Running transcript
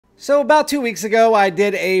So about 2 weeks ago, I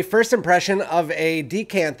did a first impression of a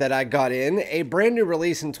decant that I got in, a brand new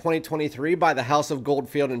release in 2023 by the House of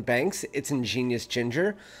Goldfield and Banks. It's Ingenious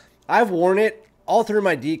Ginger. I've worn it all through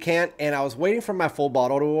my decant, and I was waiting for my full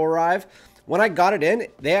bottle to arrive. When I got it in,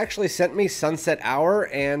 they actually sent me Sunset Hour,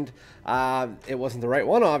 and it wasn't the right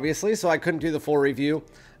one, obviously, so I couldn't do the full review.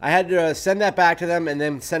 I had to send that back to them and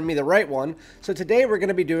then send me the right one. So today we're going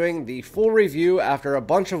to be doing the full review after a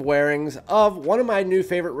bunch of wearings of one of my new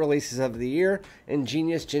favorite releases of the year,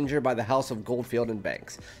 Ingenious Ginger by the House of Goldfield and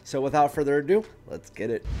Banks. So without further ado, let's get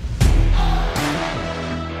it.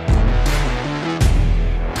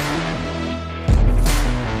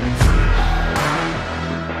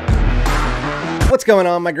 What's going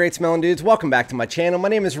on, my great smelling dudes? Welcome back to my channel. My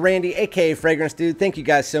name is Randy, aka Fragrance Dude. Thank you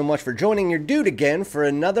guys so much for joining your dude again for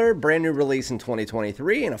another brand new release in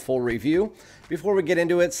 2023 and a full review. Before we get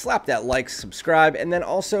into it, slap that like, subscribe, and then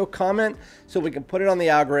also comment so we can put it on the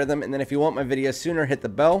algorithm. And then if you want my videos sooner, hit the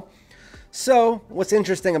bell. So what's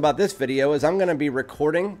interesting about this video is I'm going to be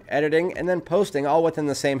recording, editing, and then posting all within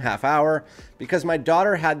the same half hour because my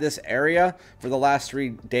daughter had this area for the last 3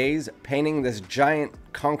 days painting this giant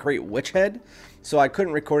concrete witch head. So I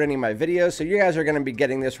couldn't record any of my videos, so you guys are going to be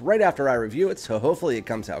getting this right after I review it, so hopefully it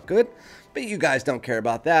comes out good. But you guys don't care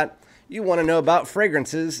about that. You want to know about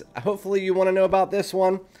fragrances. Hopefully you want to know about this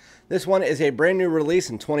one. This one is a brand new release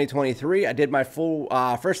in 2023. I did my full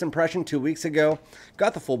first impression 2 weeks ago.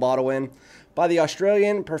 Got the full bottle in by the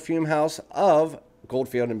Australian perfume house of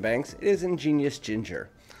Goldfield and Banks. It is Ingenious Ginger.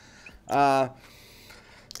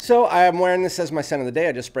 So I am wearing this as my scent of the day.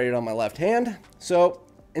 I just sprayed it on my left hand. So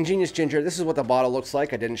Ingenious Ginger, this is what the bottle looks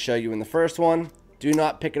like. I didn't show you in the first one. Do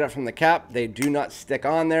not pick it up from the cap. They do not stick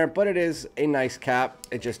on there, but it is a nice cap.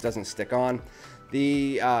 It just doesn't stick on.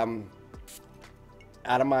 The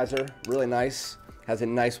atomizer, really nice. Has a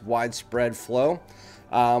nice widespread flow.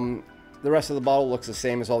 The rest of the bottle looks the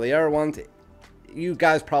same as all the other ones. You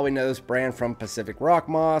guys probably know this brand from Pacific Rock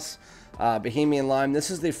Moss, Bohemian Lime. This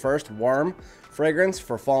is the first warm fragrance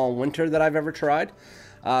for fall and winter that I've ever tried.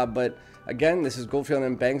 But again, this is Goldfield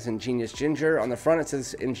and Banks Ingenious Ginger. On the front it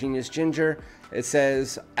says Ingenious Ginger. It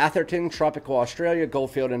says Atherton, Tropical Australia,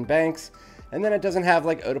 Goldfield and Banks. And then it doesn't have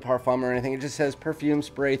like Eau de Parfum or anything. It just says perfume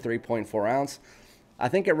spray 3.4 ounce. I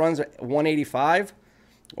think it runs 185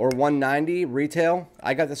 or 190 retail.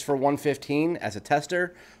 I got this for 115 as a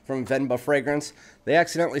tester from Venba Fragrance. They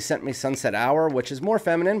accidentally sent me Sunset Hour, which is more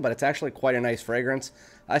feminine, but it's actually quite a nice fragrance.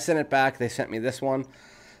 I sent it back. They sent me this one.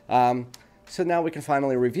 So now we can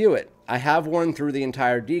finally review it. I have worn through the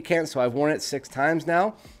entire decant, so I've worn it 6 times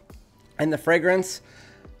now. And the fragrance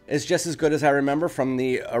is just as good as I remember from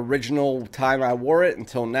the original time I wore it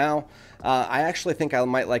until now. I actually think I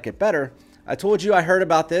might like it better. I told you I heard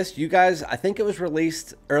about this. You guys, I think it was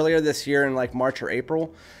released earlier this year in like March or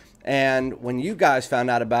April. And when you guys found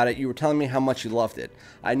out about it, you were telling me how much you loved it.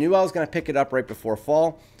 I knew I was going to pick it up right before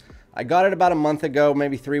fall. I got it about a month ago,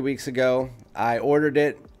 maybe 3 weeks ago. I ordered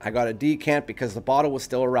it. I got a decant because the bottle was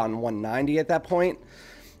still around 190 at that point.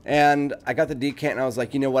 And I got the decant and I was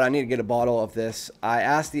like, you know what? I need to get a bottle of this. I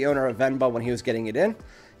asked the owner of Venba when he was getting it in.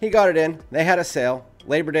 He got it in. They had a sale.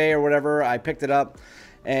 Labor Day or whatever. I picked it up.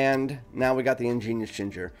 And now we got the Ingenious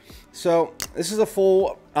Ginger. So this is a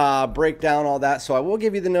full breakdown, all that. So I will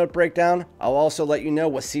give you the note breakdown. I'll also let you know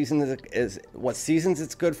what seasons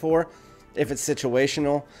it's good for, if it's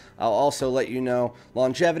situational. I'll also let you know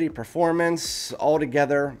longevity, performance, all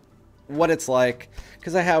together, what it's like,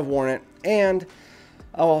 because I have worn it. And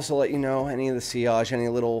I'll also let you know any of the sillage, any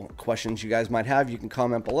little questions you guys might have. You can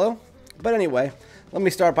comment below. But anyway, let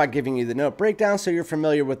me start by giving you the note breakdown so you're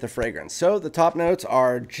familiar with the fragrance. So the top notes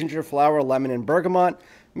are ginger flower, lemon, and bergamot.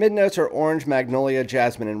 Mid notes are orange, magnolia,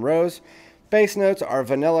 jasmine, and rose. Base notes are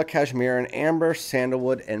vanilla, cashmere, and amber,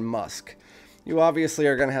 sandalwood, and musk. You obviously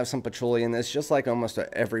are going to have some patchouli in this, just like almost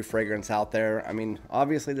every fragrance out there. I mean,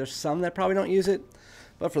 obviously there's some that probably don't use it,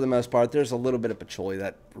 but for the most part, there's a little bit of patchouli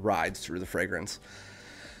that rides through the fragrance.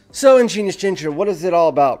 So Ingenious Ginger, what is it all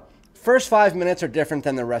about? First 5 minutes are different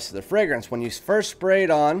than the rest of the fragrance. When you first spray it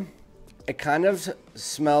on, it kind of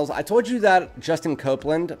smells. I told you that Justin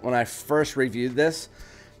Copeland, when I first reviewed this,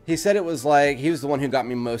 he said it was like, he was the one who got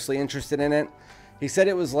me mostly interested in it. He said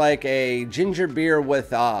it was like a ginger beer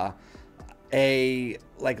with a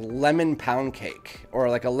like lemon pound cake or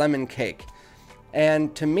like a lemon cake.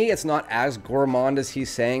 And to me, it's not as gourmand as he's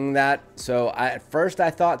saying that. So at first I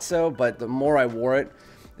thought so, but the more I wore it,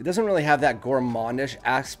 it doesn't really have that gourmandish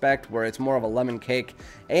aspect where it's more of a lemon cake,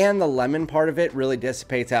 and the lemon part of it really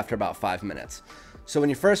dissipates after about 5 minutes. So when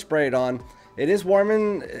you first spray it on, it is warm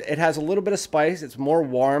and it has a little bit of spice. It's more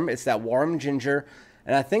warm. It's that warm ginger.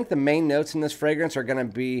 And I think the main notes in this fragrance are going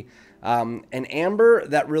to be an amber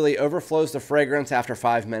that really overflows the fragrance after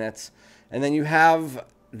 5 minutes. And then you have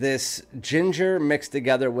this ginger mixed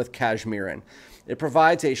together with cashmeran. It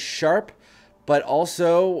provides a sharp, but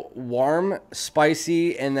also warm,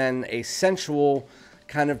 spicy, and then a sensual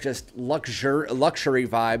kind of just luxury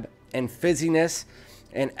vibe and fizziness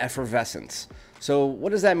and effervescence. So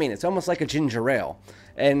what does that mean? It's almost like a ginger ale.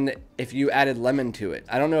 And if you added lemon to it,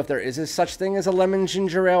 I don't know if there is a such thing as a lemon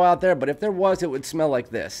ginger ale out there, but if there was, it would smell like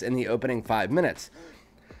this in the opening 5 minutes.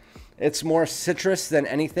 It's more citrus than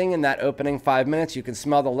anything in that opening 5 minutes. You can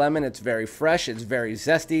smell the lemon. It's very fresh. It's very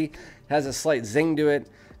zesty. Has a slight zing to it.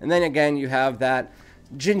 And then again, you have that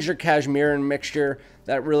ginger cashmeran mixture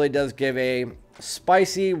that really does give a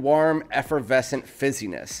spicy, warm, effervescent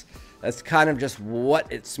fizziness. That's kind of just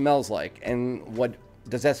what it smells like. And what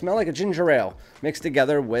does that smell like? A ginger ale mixed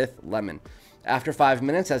together with lemon. After 5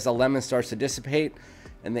 minutes, as the lemon starts to dissipate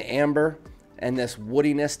and the amber and this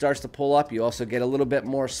woodiness starts to pull up, you also get a little bit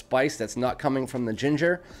more spice that's not coming from the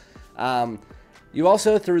ginger. You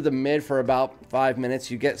also, through the mid for about 5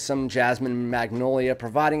 minutes, you get some jasmine and magnolia,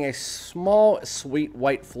 providing a small, sweet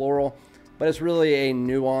white floral, but it's really a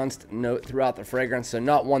nuanced note throughout the fragrance, so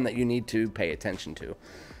not one that you need to pay attention to.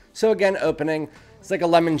 So again, opening, it's like a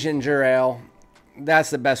lemon ginger ale. That's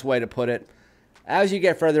the best way to put it as you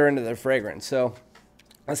get further into the fragrance. So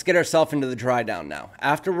let's get ourselves into the dry down now.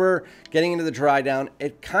 After we're getting into the dry down,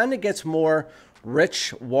 it kind of gets more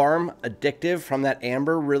rich, warm, addictive from that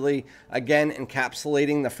amber, really, again,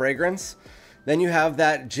 encapsulating the fragrance. Then you have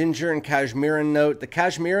that ginger and cashmeran note. The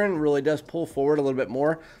cashmeran really does pull forward a little bit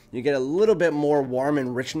more. You get a little bit more warm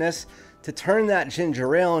and richness to turn that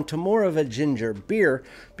ginger ale into more of a ginger beer,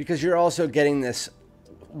 because you're also getting this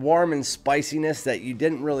warm and spiciness that you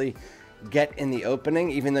didn't really get in the opening,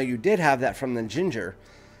 even though you did have that from the ginger.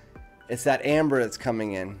 It's that amber that's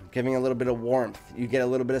coming in, giving a little bit of warmth. You get a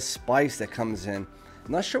little bit of spice that comes in.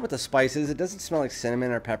 I'm not sure what the spice is. It doesn't smell like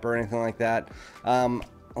cinnamon or pepper or anything like that.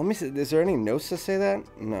 Let me see. Is there any notes to say that?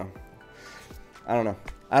 No. I don't know.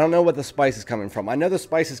 I don't know what the spice is coming from. I know the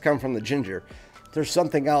spices come from the ginger. There's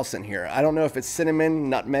something else in here. I don't know if it's cinnamon,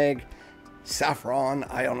 nutmeg, saffron.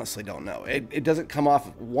 I honestly don't know. It doesn't come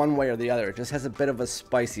off one way or the other. It just has a bit of a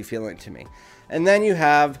spicy feeling to me. And then you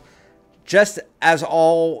have, just as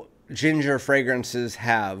all ginger fragrances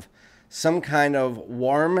have, some kind of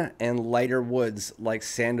warm and lighter woods like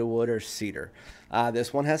sandalwood or cedar.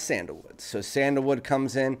 This one has sandalwood. So sandalwood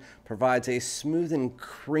comes in, provides a smooth and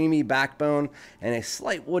creamy backbone and a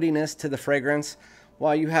slight woodiness to the fragrance.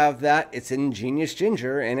 While you have that, it's Ingenious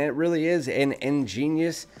ginger, and it really is an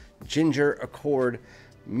Ingenious ginger accord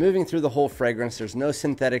moving through the whole fragrance. There's no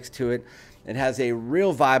synthetics to it. It has a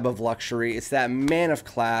real vibe of luxury. It's that man of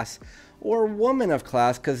class or woman of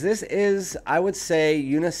class, because this is, I would say,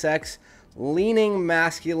 unisex, leaning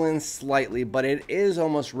masculine slightly, but it is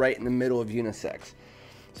almost right in the middle of unisex.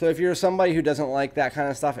 So if you're somebody who doesn't like that kind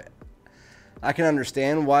of stuff, I can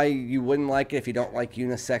understand why you wouldn't like it if you don't like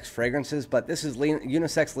unisex fragrances, but this is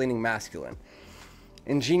unisex leaning masculine.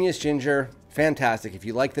 Ingenious ginger, fantastic. If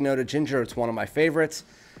you like the note of ginger, it's one of my favorites.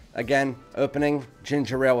 Again, opening,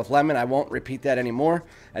 ginger ale with lemon. I won't repeat that anymore.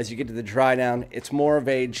 As you get to the dry down, it's more of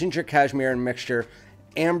a ginger cashmere mixture,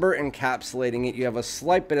 amber encapsulating it. You have a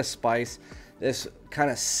slight bit of spice, this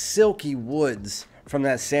kind of silky woods from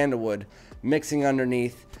that sandalwood mixing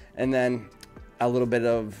underneath, and then a little bit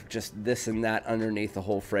of just this and that underneath the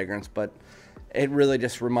whole fragrance. But it really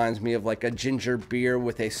just reminds me of like a ginger beer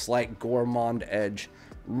with a slight gourmand edge.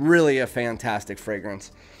 Really a fantastic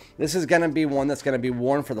fragrance. This is going to be one that's going to be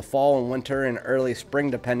worn for the fall and winter and early spring,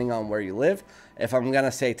 depending on where you live. If I'm going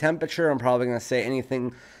to say temperature, I'm probably going to say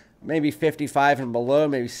anything maybe 55 and below,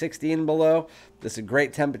 maybe 60 and below. This is a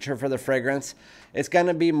great temperature for the fragrance. It's going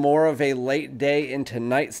to be more of a late day into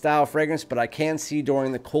night style fragrance, but I can see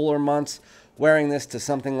during the cooler months wearing this to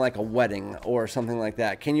something like a wedding or something like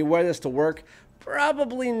that. Can you wear this to work?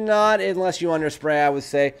 Probably not, unless you underspray. I would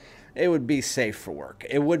say it would be safe for work.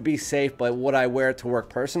 It would be safe, but would I wear it to work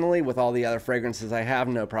personally with all the other fragrances I have?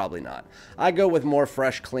 No, probably not. I go with more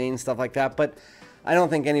fresh, clean, stuff like that, but I don't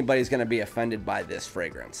think anybody's going to be offended by this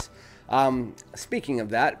fragrance. Speaking of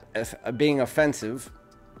that, being offensive,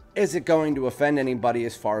 is it going to offend anybody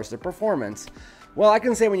as far as the performance? Well, I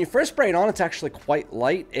can say when you first spray it on, it's actually quite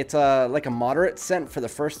light. It's like a moderate scent for the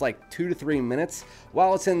first like 2 to 3 minutes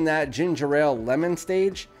while it's in that ginger ale lemon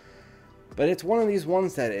stage. But it's one of these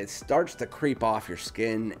ones that it starts to creep off your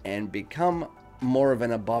skin and become more of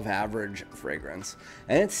an above average fragrance.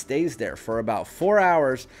 And it stays there for about 4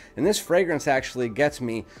 hours. And this fragrance actually gets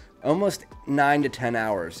me almost 9 to 10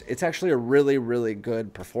 hours. It's actually a really, really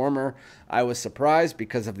good performer. I was surprised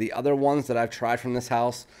because of the other ones that I've tried from this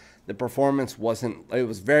house. The performance wasn't, it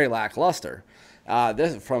was very lackluster.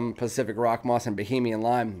 This is from Pacific Rock Moss and Bohemian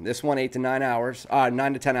Lime. This one 9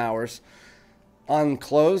 to 10 hours. On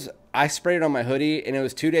clothes, I sprayed it on my hoodie, and it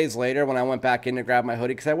was 2 days later when I went back in to grab my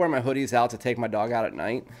hoodie, because I wear my hoodies out to take my dog out at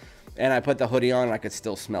night, and I put the hoodie on and I could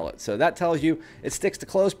still smell it. So that tells you it sticks to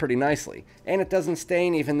clothes pretty nicely, and it doesn't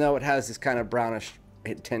stain even though it has this kind of brownish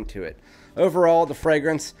tint to it. Overall, the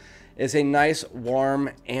fragrance is a nice, warm,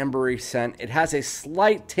 ambery scent. It has a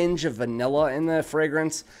slight tinge of vanilla in the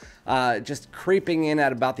fragrance, just creeping in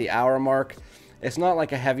at about the hour mark. It's not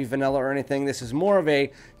like a heavy vanilla or anything. This is more of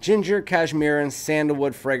a ginger, cashmere, and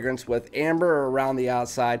sandalwood fragrance with amber around the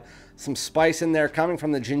outside, some spice in there coming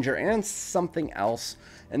from the ginger and something else,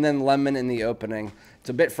 and then lemon in the opening. It's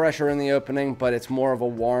a bit fresher in the opening, but it's more of a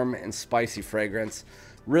warm and spicy fragrance.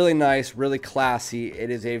 Really nice, really classy. It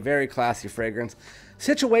is a very classy fragrance.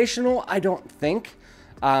 Situational, I don't think.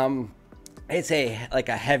 It's like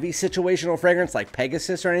a heavy situational fragrance like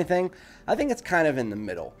Pegasus or anything. I think it's kind of in the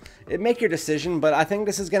middle. Make your decision, but I think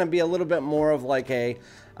this is going to be a little bit more of like a,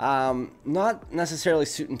 not necessarily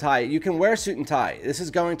suit and tie. You can wear suit and tie. This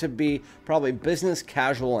is going to be probably business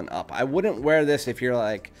casual and up. I wouldn't wear this if you're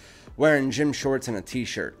like wearing gym shorts and a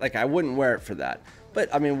t-shirt. Like, I wouldn't wear it for that.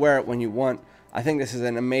 But I mean, wear it when you want. I think this is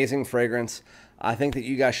an amazing fragrance. I think that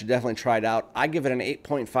you guys should definitely try it out. I give it an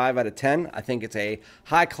 8.5 out of 10. I think it's a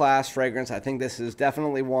high-class fragrance. I think this is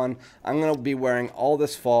definitely one I'm going to be wearing all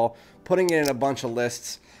this fall, putting it in a bunch of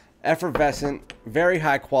lists. Effervescent, very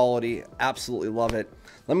high quality. Absolutely love it.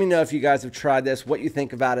 Let me know if you guys have tried this, what you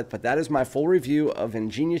think about it. But that is my full review of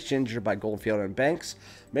Ingenious Ginger by Goldfield and Banks.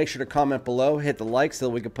 Make sure to comment below, hit the like so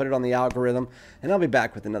that we can put it on the algorithm, and I'll be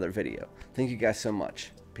back with another video. Thank you guys so much.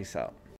 Peace out.